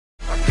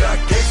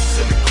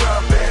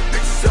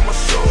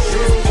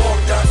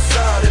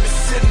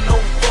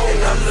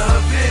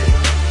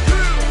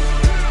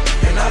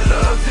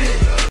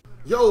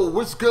Yo,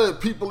 what's good,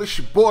 people? It's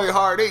your boy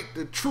Hard8,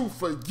 the truth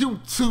for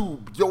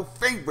YouTube, your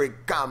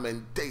favorite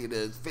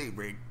commentator's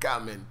favorite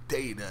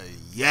commentator.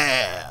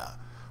 Yeah.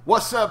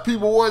 What's up,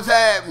 people? What's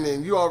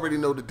happening? You already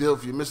know the deal.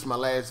 If you missed my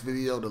last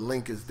video, the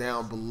link is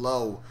down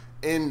below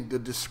in the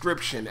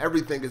description.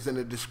 Everything is in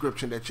the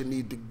description that you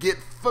need to get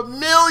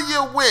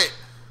familiar with.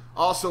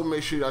 Also,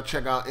 make sure y'all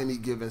check out Any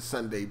Given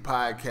Sunday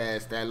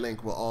podcast. That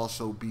link will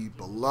also be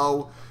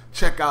below.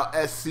 Check out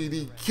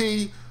SCD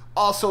Key.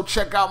 Also,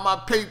 check out my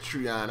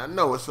Patreon. I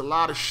know it's a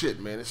lot of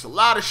shit, man. It's a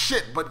lot of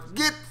shit, but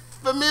get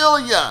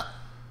familiar.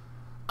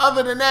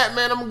 Other than that,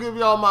 man, I'm going to give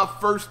y'all my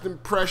first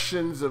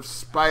impressions of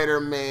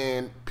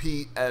Spider-Man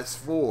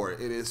PS4.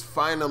 It is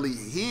finally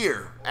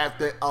here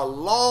after a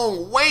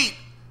long wait.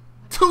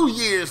 2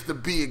 years to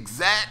be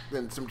exact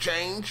and some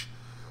change.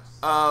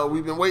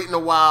 We've been waiting a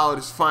while.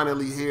 It's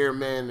finally here,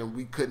 man, and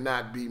we could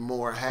not be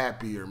more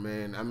happier,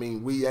 man. I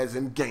mean, we as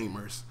in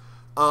gamers.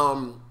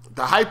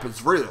 The hype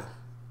is real.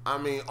 I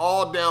mean,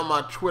 all down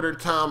my Twitter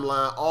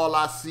timeline, all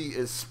I see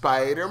is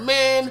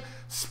Spider-Man,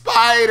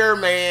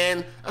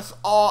 Spider-Man. That's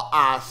all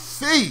I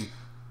see.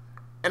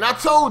 And I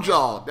told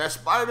y'all that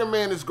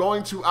Spider-Man is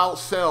going to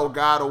outsell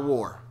God of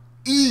War.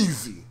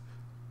 Easy.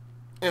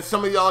 And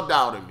some of y'all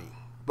doubted me.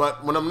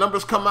 But when them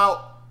numbers come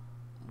out,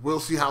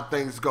 we'll see how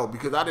things go.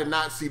 Because I did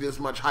not see this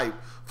much hype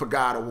for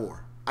God of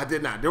War. I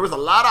did not. There was a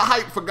lot of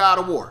hype for God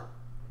of War.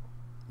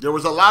 There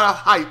was a lot of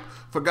hype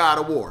for God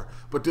of War.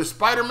 But this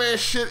Spider-Man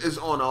shit is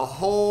on a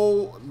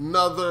whole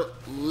nother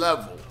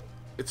level.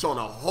 It's on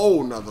a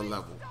whole nother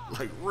level.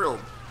 Like, real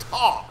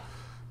talk.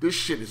 This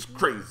shit is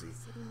crazy.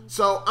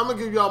 So, I'm going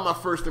to give y'all my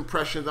first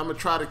impressions. I'm going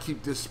to try to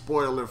keep this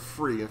spoiler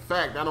free. In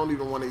fact, I don't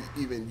even want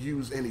to even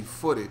use any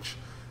footage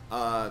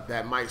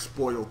that might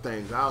spoil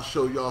things. I'll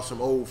show y'all some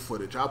old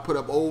footage. I'll put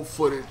up old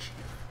footage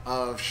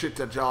of shit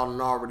that y'all have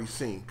already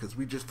seen. Because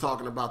we just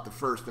talking about the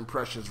first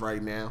impressions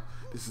right now.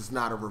 This is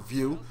not a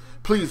review.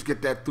 Please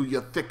get that through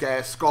your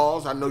thick-ass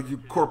skulls. I know you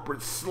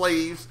corporate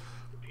slaves.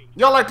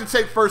 Y'all like to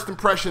take first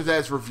impressions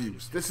as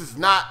reviews. This is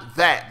not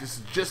that. This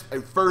is just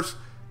a first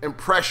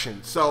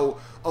impression. So,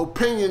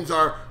 opinions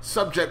are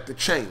subject to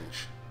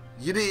change.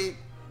 You dig?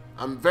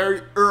 I'm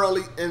very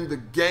early in the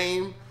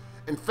game.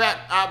 In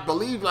fact, I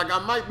believe like I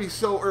might be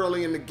so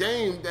early in the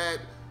game that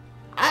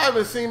I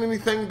haven't seen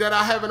anything that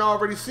I haven't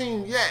already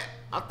seen yet.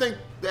 I think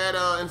that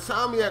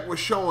Insomniac was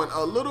showing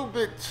a little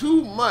bit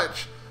too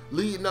much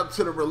leading up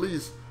to the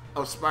release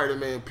of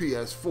Spider-Man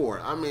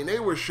PS4. I mean, they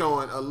were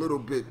showing a little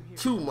bit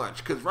too much.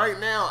 Because right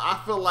now, I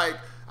feel like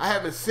I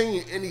haven't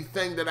seen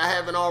anything that I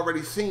haven't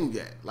already seen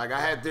yet. Like,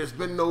 there's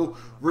been no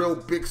real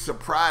big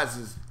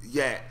surprises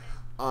yet.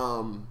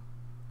 And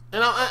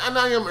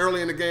I am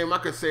early in the game. I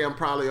could say I'm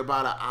probably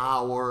about an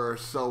hour or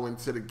so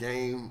into the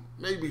game.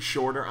 Maybe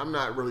shorter. I'm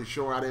not really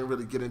sure. I didn't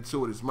really get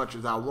into it as much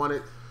as I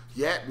wanted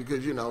yet.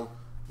 Because, you know,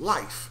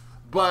 life.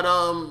 But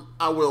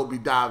I will be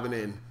diving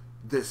in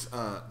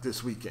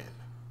this weekend.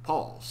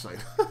 Pause.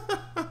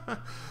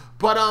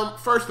 But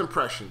first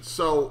impressions.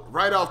 So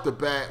right off the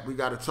bat, we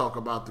got to talk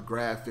about the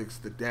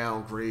graphics, the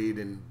downgrade,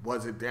 and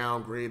was it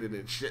downgraded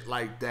and shit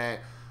like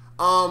that.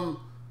 And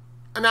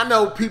I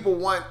know people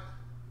want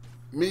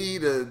me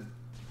to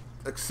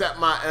accept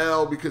my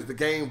L because the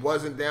game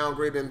wasn't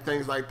downgraded and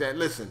things like that.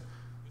 Listen,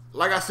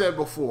 like I said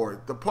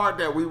before, the part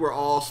that we were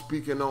all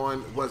speaking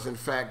on was in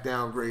fact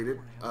downgraded,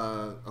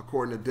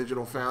 according to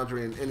Digital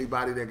Foundry and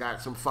anybody that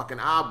got some fucking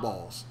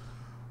eyeballs.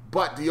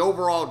 But the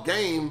overall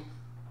game,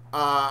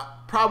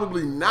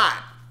 probably not.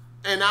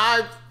 And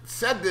I've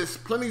said this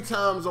plenty of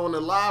times on the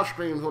live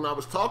streams when I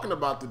was talking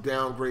about the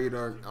downgrade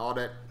or all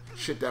that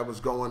shit that was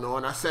going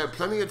on. I said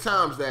plenty of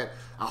times that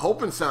I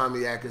hope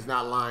Insomniac is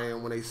not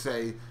lying when they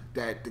say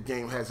that the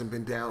game hasn't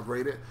been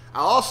downgraded. I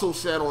also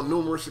said on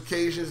numerous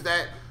occasions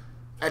that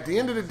at the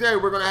end of the day,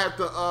 we're going to have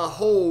to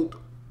hold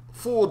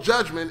full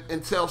judgment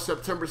until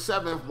September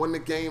 7th when the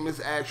game is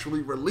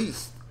actually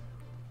released.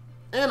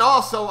 And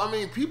also, I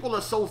mean, people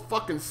are so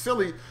fucking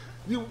silly.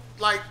 You,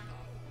 like,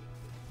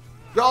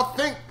 y'all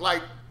think,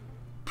 like,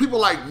 people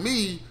like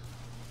me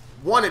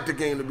wanted the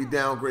game to be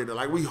downgraded.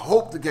 Like, we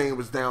hoped the game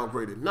was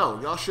downgraded. No,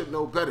 y'all should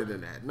know better than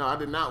that. No, I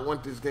did not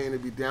want this game to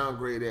be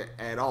downgraded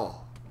at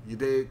all. You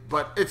dig?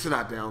 But it's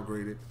not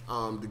downgraded.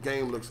 The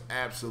game looks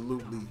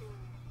absolutely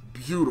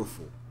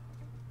beautiful.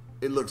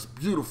 It looks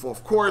beautiful.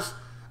 Of course,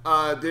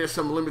 there's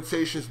some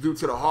limitations due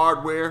to the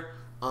hardware.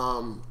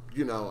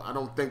 You know, I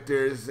don't think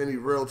there's any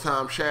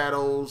real-time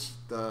shadows.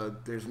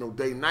 There's no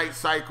day-night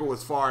cycle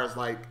as far as,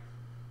 like,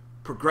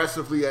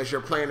 progressively as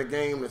you're playing the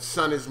game, the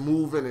sun is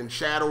moving and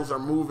shadows are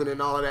moving and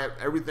all of that.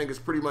 Everything is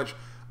pretty much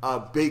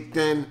baked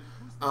in.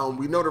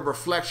 We know the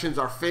reflections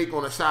are fake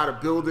on the side of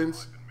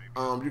buildings.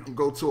 You can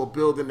go to a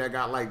building that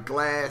got, like,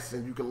 glass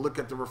and you can look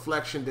at the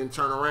reflection, then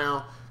turn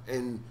around,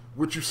 and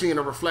what you see in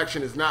the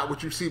reflection is not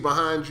what you see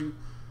behind you.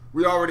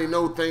 We already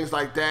know things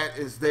like that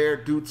is there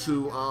due to,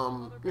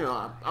 you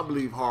know, I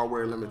believe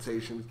hardware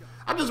limitations.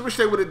 I just wish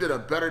they would have did a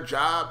better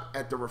job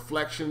at the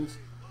reflections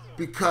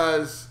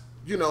because,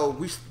 you know,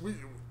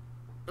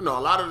 you know,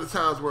 a lot of the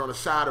times we're on the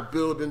side of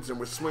buildings and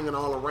we're swinging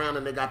all around,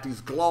 and they got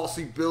these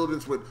glossy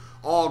buildings with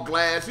all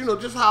glass. You know,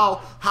 just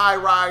how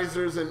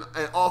high-risers and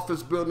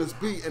office buildings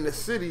be in the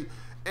city,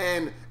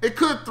 and it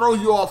could throw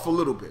you off a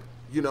little bit.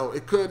 You know,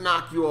 it could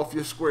knock you off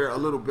your square a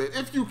little bit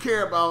if you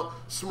care about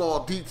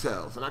small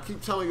details. And I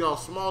keep telling y'all,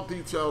 small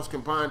details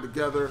combined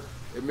together,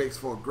 it makes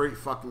for a great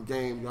fucking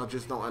game. Y'all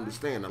just don't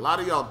understand. A lot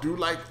of y'all do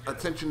like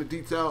attention to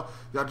detail.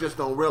 Y'all just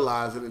don't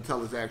realize it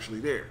until it's actually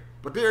there.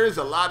 But there is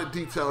a lot of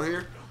detail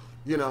here.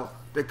 You know,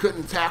 they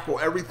couldn't tackle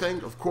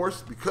everything, of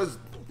course, because,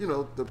 you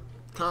know, the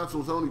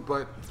console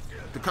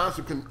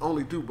can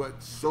only do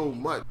but so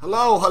much.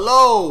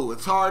 Hello,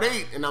 it's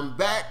Hard8, and I'm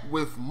back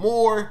with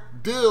more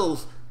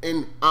deals,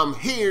 and I'm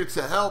here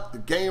to help the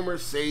gamers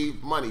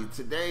save money.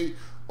 Today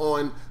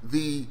on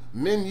the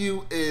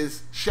menu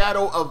is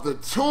Shadow of the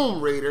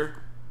Tomb Raider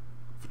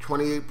for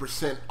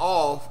 28%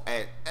 off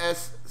at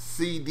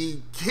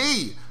SCD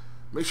Key.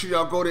 Make sure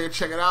y'all go there and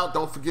check it out.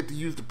 Don't forget to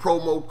use the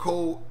promo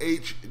code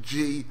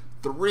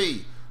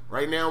HG3.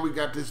 Right now we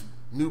got this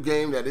new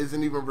game that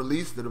isn't even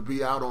released. It'll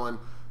be out on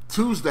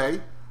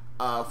Tuesday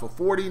for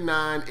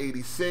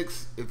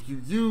 $49.86. If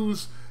you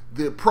use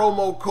the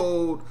promo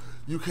code,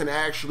 you can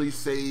actually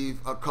save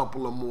a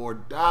couple of more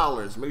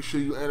dollars. Make sure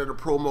you enter the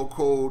promo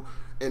code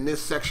in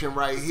this section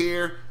right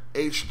here,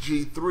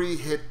 HG3,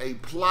 hit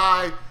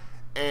apply,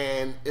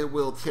 and it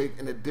will take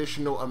an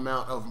additional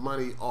amount of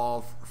money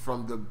off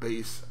from the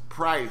base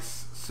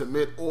price.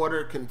 Submit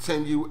order,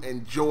 continue,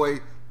 enjoy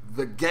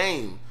the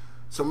game.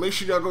 So make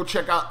sure y'all go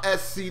check out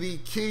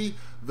SCD Key.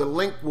 The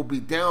link will be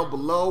down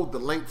below. The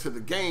link to the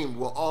game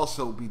will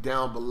also be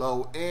down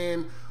below,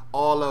 and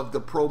all of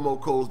the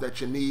promo codes that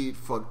you need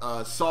for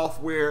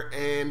software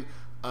and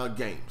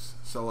games.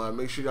 So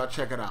make sure y'all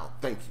check it out.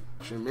 Thank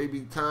you. And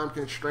maybe time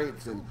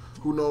constraints, and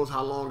who knows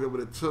how long it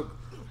would have took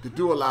to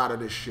do a lot of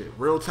this shit.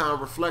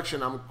 Real-time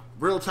reflections,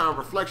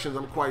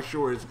 I'm quite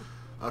sure is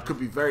could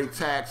be very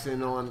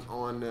taxing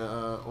on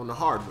the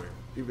hardware.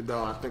 Even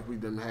though I think we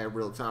didn't have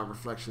real-time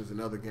reflections in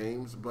other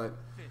games, but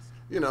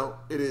you know,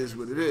 it is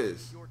what it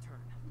is.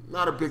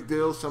 Not a big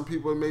deal. Some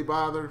people it may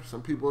bother,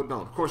 some people it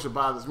don't. Of course, it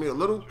bothers me a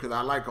little because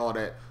I like all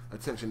that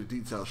attention to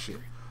detail shit.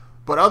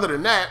 But other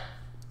than that,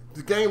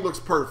 the game looks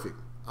perfect.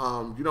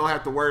 You don't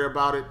have to worry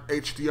about it.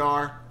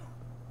 HDR,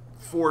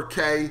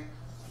 4K,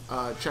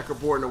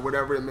 checkerboard, or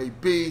whatever it may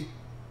be.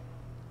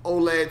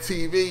 OLED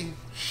TV,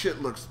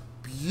 shit looks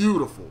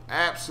beautiful,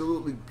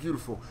 absolutely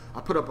beautiful.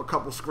 I put up a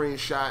couple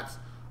screenshots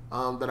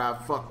that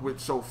I've fucked with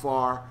so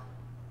far.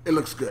 It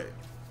looks good.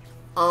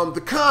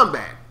 The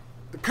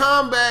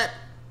combat,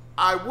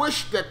 I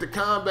wish that the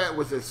combat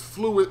was as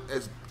fluid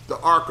as the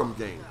Arkham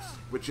games,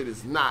 which it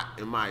is not,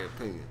 in my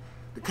opinion.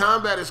 The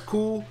combat is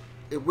cool.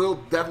 It will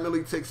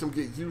definitely take some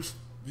getting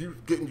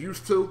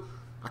used to.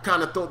 I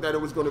kind of thought that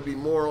it was going to be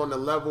more on the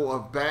level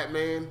of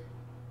Batman,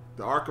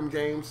 the Arkham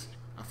games.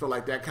 I feel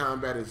like that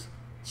combat is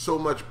so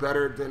much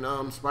better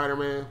than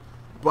Spider-Man,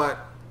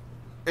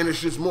 and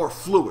it's just more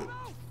fluid,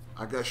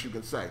 I guess you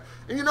can say.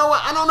 And you know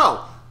what? I don't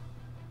know.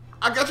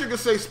 I guess you could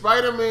say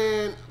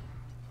Spider-Man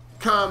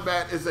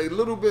combat is a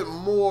little bit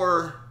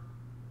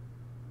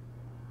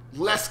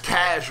less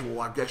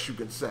casual, I guess you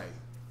can say.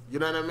 You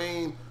know what I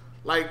mean?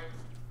 Like,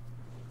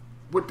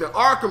 with the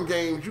Arkham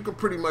games, you can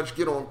pretty much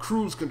get on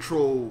cruise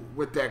control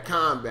with that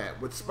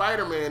combat. With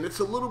Spider-Man, it's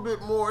a little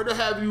bit more, it'll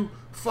have you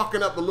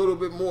fucking up a little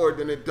bit more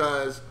than it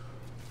does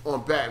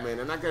on Batman.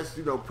 And I guess,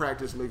 you know,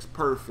 practice makes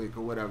perfect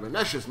or whatever. And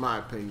that's just my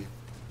opinion.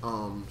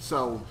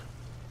 So,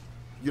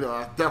 you know,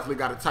 I definitely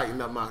got to tighten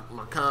up my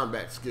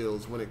combat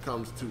skills when it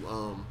comes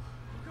to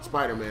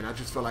Spider-Man. I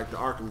just feel like the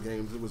Arkham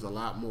games, it was a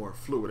lot more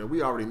fluid. And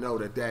we already know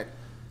that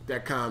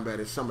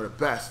combat is some of the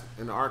best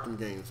in the Arkham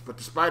games. But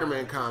the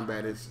Spider-Man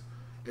combat is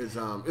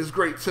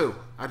great too.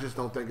 I just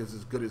don't think it's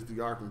as good as the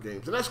Arkham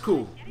games, and that's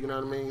cool. You know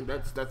what I mean?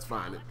 That's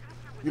fine.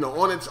 You know,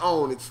 on its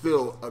own, it's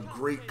still a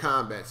great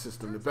combat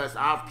system. The best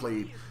I've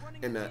played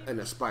in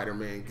a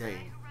Spider-Man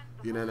game.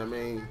 You know what I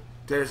mean?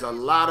 There's a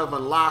lot of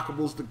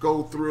unlockables to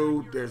go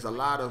through. There's a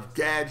lot of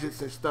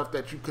gadgets and stuff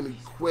that you can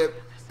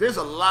equip. There's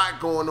a lot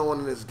going on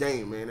in this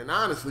game, man. And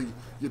honestly,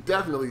 you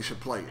definitely should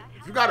play it.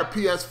 If you got a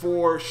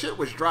PS4, shit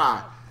was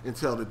dry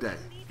until today.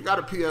 You got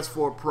a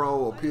PS4 Pro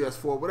or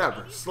PS4,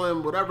 whatever,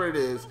 Slim, whatever it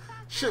is,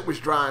 shit was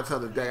dry until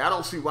the day. I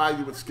don't see why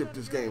you would skip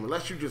this game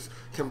unless you just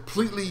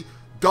completely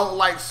don't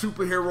like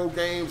superhero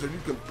games or you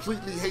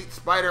completely hate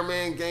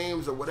Spider-Man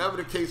games or whatever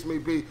the case may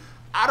be.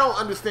 I don't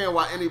understand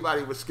why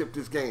anybody would skip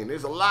this game.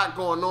 There's a lot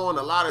going on,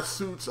 a lot of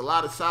suits, a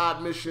lot of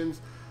side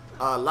missions,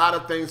 a lot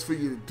of things for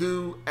you to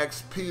do,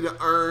 XP to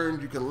earn,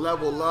 you can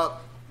level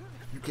up,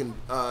 you can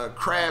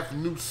craft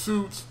new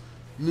suits,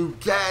 new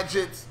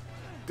gadgets.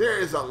 There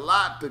is a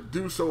lot to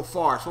do so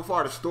far. So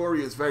far, the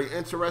story is very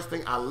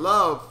interesting. I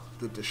love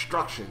the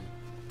destruction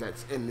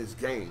that's in this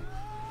game.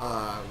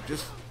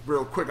 Just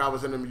real quick, I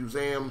was in a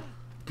museum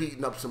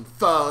beating up some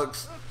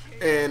thugs,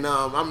 and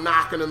I'm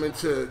knocking them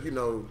into, you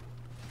know,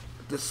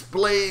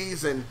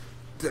 displays and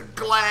the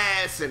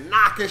glass and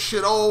knocking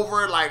shit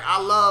over. Like,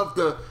 I love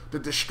the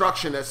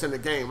destruction that's in the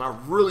game. I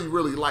really,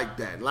 really like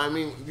that. I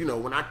mean, you know,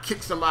 when I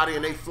kick somebody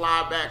and they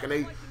fly back and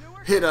they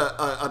hit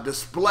a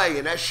display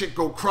and that shit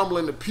go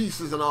crumbling to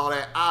pieces and all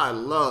that, I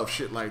love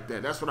shit like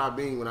that. That's what I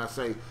mean when I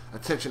say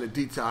attention to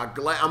detail.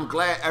 I'm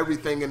glad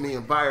everything in the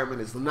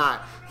environment is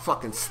not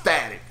fucking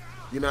static.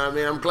 You know what I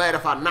mean? I'm glad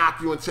if I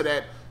knock you into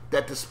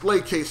that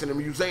display case in the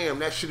museum,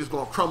 that shit is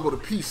gonna crumble to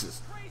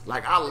pieces.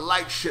 Like, I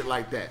like shit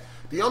like that.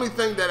 The only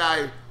thing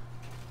that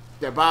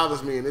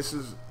bothers me, and this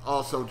is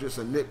also just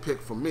a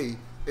nitpick for me,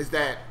 is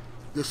that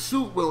the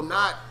suit will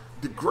not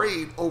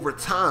degrade over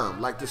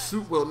time. Like, the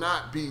suit will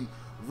not be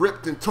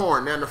ripped and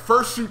torn. Now, the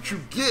first suit you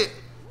get,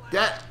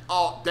 that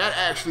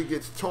actually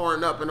gets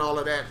torn up and all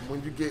of that.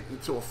 When you get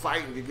into a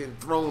fight and you're getting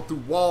thrown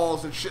through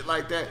walls and shit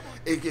like that,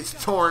 it gets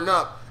torn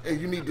up and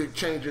you need to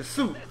change your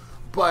suit.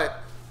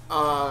 But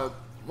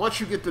once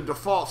you get the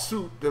default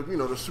suit,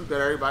 the suit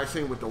that everybody's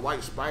seen with the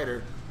white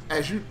spider,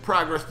 as you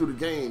progress through the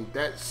game,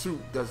 that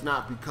suit does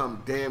not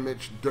become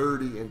damaged,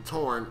 dirty, and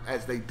torn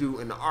as they do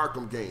in the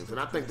Arkham games. And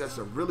I think that's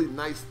a really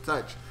nice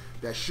touch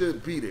that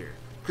should be there.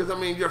 Because, I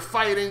mean, you're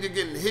fighting, you're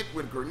getting hit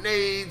with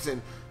grenades,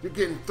 and you're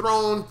getting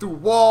thrown through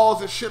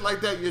walls and shit like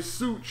that. Your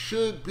suit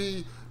should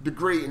be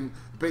degrading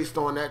based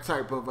on that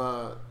type of,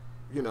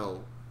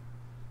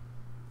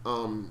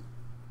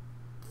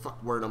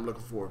 fuck word I'm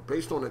looking for.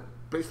 Based on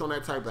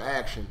that type of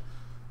action,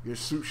 your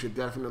suit should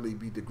definitely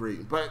be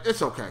degrading. But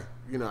it's okay.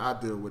 You know, I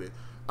deal with it.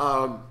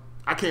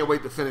 I can't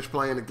wait to finish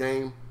playing the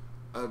game.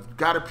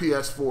 Got a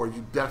PS4,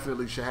 you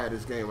definitely should have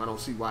this game. I don't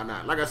see why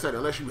not. Like I said,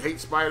 unless you hate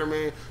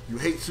Spider-Man, you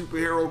hate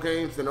superhero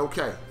games, then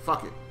okay,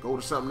 fuck it, go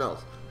to something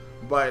else.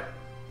 But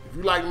if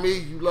you like me,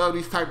 you love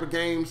these type of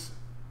games,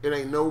 it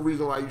ain't no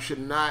reason why you should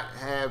not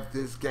have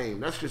this game.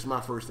 That's just my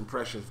first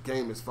impressions. This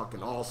game is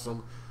fucking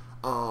awesome.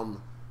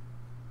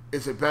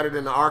 Is it better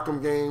than the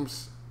Arkham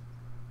games?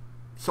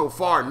 So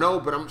far, no,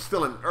 but I'm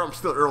still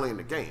early in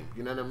the game.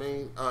 You know what I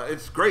mean?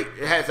 It's great.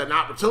 It has an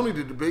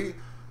opportunity to be.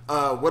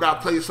 What I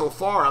played so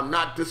far, I'm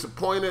not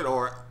disappointed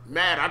or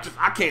mad.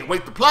 I can't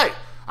wait to play.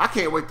 I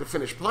can't wait to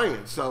finish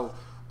playing. So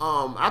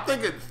I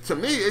think to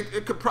me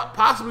it could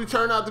possibly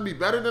turn out to be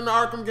better than the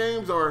Arkham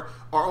games or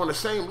on the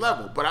same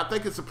level. But I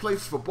think it's a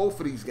place for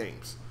both of these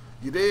games.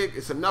 You dig?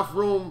 It's enough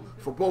room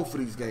for both of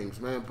these games,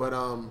 man. But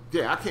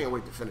yeah, I can't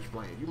wait to finish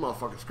playing. You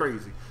motherfuckers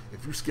crazy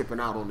if you skipping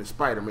out on this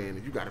Spider-Man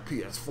and you got a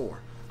PS4.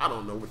 I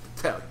don't know what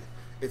to tell you.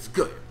 It's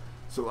good.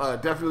 So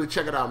definitely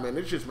check it out, man.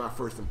 It's just my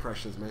first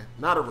impressions, man.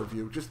 Not a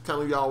review. Just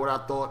telling y'all what I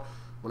thought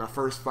when I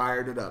first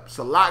fired it up. It's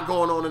a lot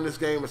going on in this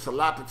game. It's a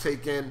lot to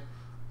take in.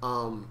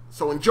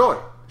 So enjoy.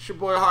 It's your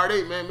boy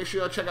Hard8, man. Make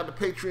sure y'all check out the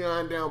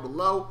Patreon down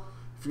below.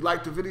 If you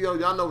like the video,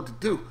 y'all know what to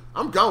do.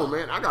 I'm gone,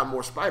 man. I got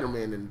more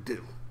Spider-Man than to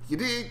do. You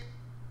dig?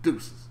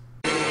 Deuces.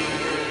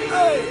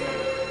 Hey!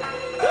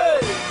 Hey!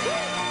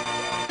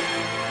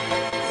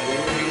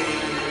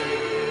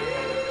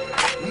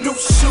 New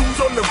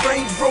shoes on the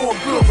Range Rover,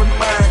 good with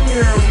mine.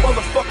 Yeah,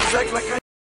 motherfuckers act like I